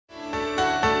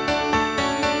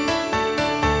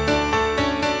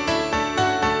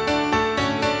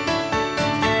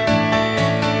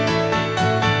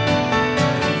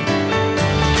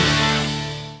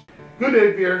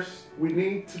Good day, viewers. We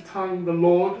need to thank the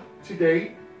Lord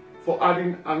today for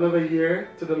adding another year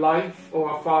to the life of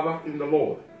our Father in the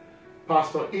Lord,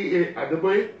 Pastor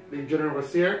Adeboye, the General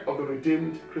Overseer of the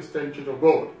Redeemed Christian Church of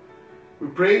God. We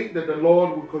pray that the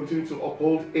Lord will continue to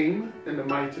uphold him in the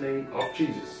mighty name of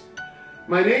Jesus.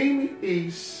 My name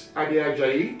is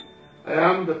Ajayi. I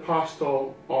am the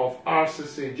pastor of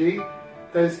RCCCG,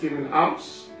 Thanksgiving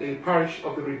House, a parish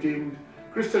of the Redeemed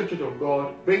Christian Church of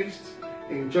God based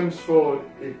in Chelmsford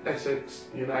in Essex,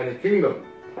 United Kingdom.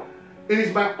 It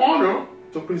is my honor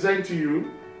to present to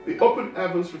you the Open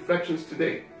Heavens Reflections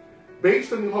today,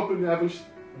 based on the Open Heavens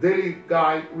Daily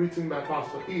Guide written by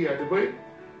Pastor Adeboye,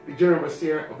 the General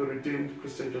Overseer of the Redeemed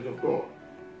Christian Church of God.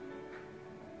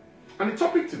 And the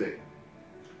topic today,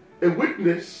 a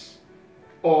witness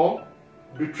or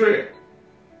betrayer.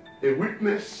 A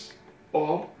witness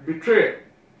or betrayer.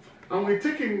 And we're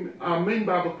taking our main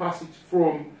Bible passage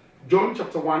from John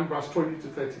chapter 1 verse 20 to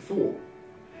 34.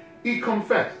 He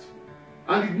confessed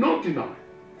and did not deny,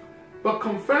 but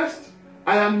confessed,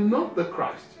 I am not the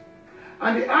Christ.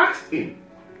 And they asked him,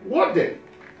 what then?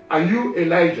 Are you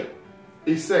Elijah?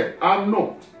 He said, I am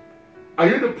not. Are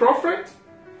you the prophet?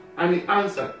 And he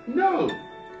answered, no.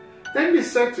 Then they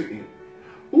said to him,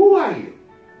 who are you?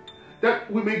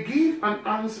 That we may give an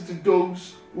answer to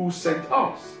those who sent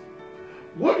us.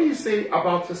 What do you say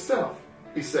about yourself?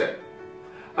 He said,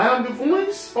 I am the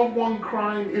voice of one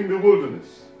crying in the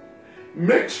wilderness,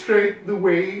 make straight the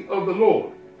way of the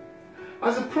Lord.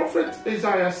 As the prophet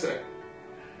Isaiah said,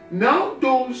 now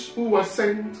those who were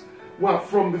sent were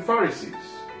from the Pharisees.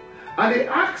 And they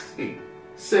asked him,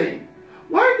 saying,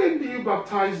 why then do you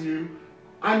baptize you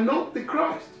and not the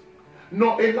Christ,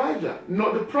 nor Elijah,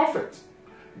 nor the prophet?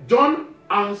 John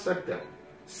answered them,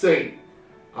 saying,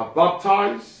 I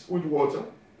baptize with water,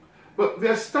 but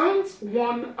there stands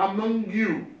one among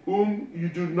you whom you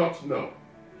do not know.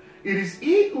 It is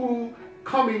he who,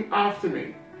 coming after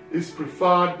me, is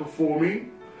preferred before me,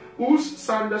 whose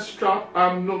sandal strap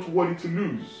I am not worthy to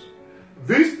loose.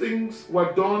 These things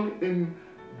were done in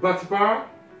Bethbar,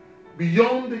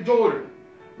 beyond the Jordan,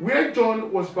 where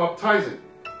John was baptizing.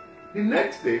 The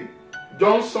next day,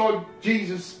 John saw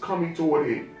Jesus coming toward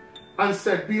him, and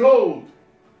said, behold,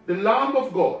 the Lamb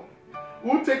of God,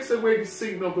 who takes away the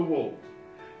sin of the world.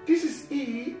 This is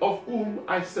he of whom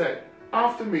I said,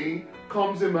 after me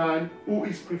comes a man who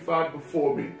is preferred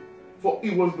before me, for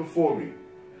he was before me.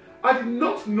 I did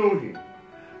not know him,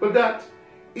 but that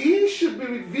he should be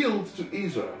revealed to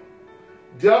Israel.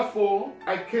 Therefore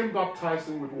I came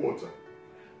baptizing with water.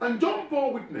 And John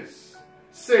bore witness,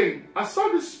 saying, I saw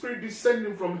the Spirit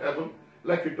descending from heaven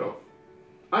like a dove,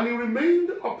 and he remained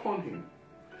upon him.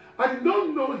 I did not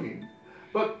know him,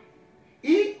 but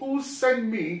he who sent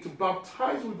me to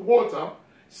baptize with water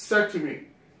said to me,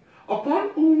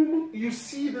 upon whom you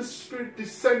see the Spirit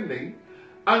descending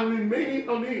and remaining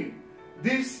on him,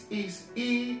 this is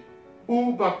he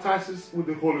who baptizes with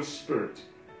the Holy Spirit.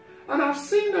 And I've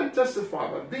seen them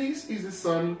testify that this is the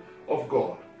Son of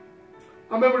God.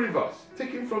 A memory verse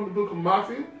taken from the book of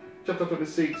Matthew, chapter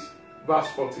 26, verse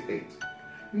 48.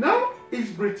 Now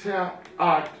his betrayer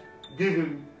had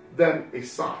given them a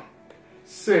sign,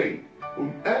 saying,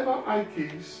 whomever I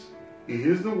kiss, he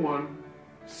is the one,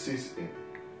 seize him.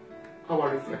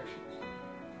 Our reflections.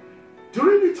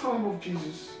 During the time of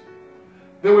Jesus,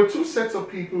 there were two sets of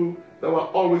people that were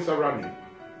always around him.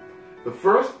 The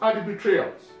first are the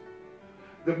betrayers.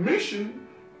 The mission,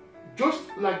 just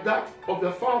like that of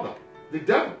their father, the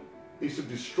devil, is to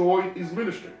destroy his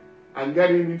ministry and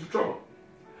get him into trouble.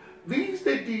 These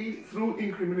they did through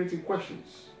incriminating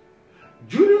questions.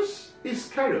 Judas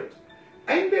Iscariot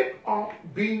ended up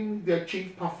being their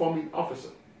chief performing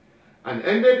officer and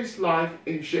ended his life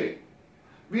in shame.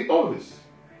 The others,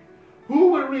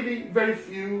 who were really very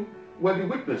few, were the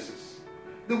witnesses.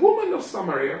 The woman of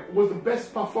Samaria was the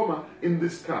best performer in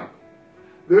this camp.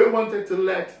 They wanted to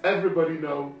let everybody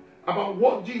know about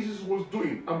what Jesus was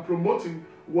doing and promoting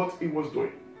what he was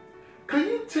doing. Can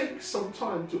you take some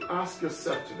time to ask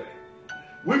yourself today,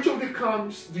 which of the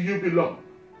camps do you belong?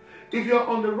 If you're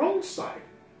on the wrong side,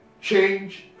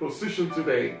 change position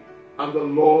today and the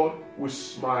Lord will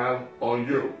smile on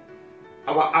you.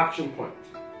 Our action point.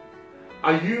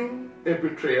 Are you a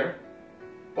betrayer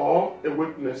or a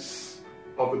witness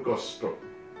of the gospel?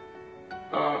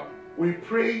 We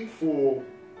pray for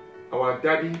our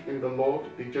daddy in the Lord,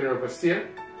 the General Overseer,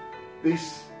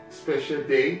 this special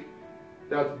day,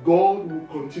 that God will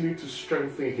continue to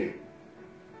strengthen him.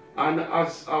 And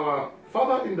as our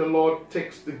Father in the Lord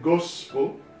takes the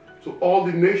gospel to all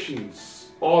the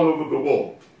nations all over the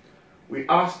world, we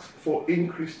ask for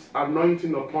increased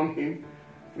anointing upon him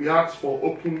We ask for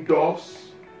open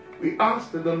doors. We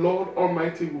ask that the Lord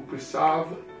Almighty will preserve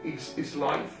his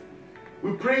life.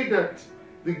 We pray that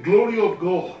the glory of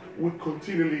God will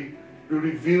continually be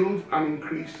revealed and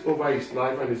increased over his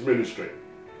life and his ministry.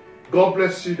 God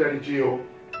bless you, Daddy Gio.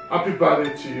 Happy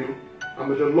birthday to you. And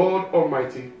may the Lord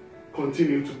Almighty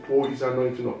continue to pour his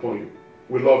anointing upon you.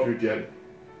 We love you dearly.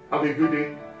 Have a good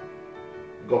day.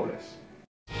 God bless.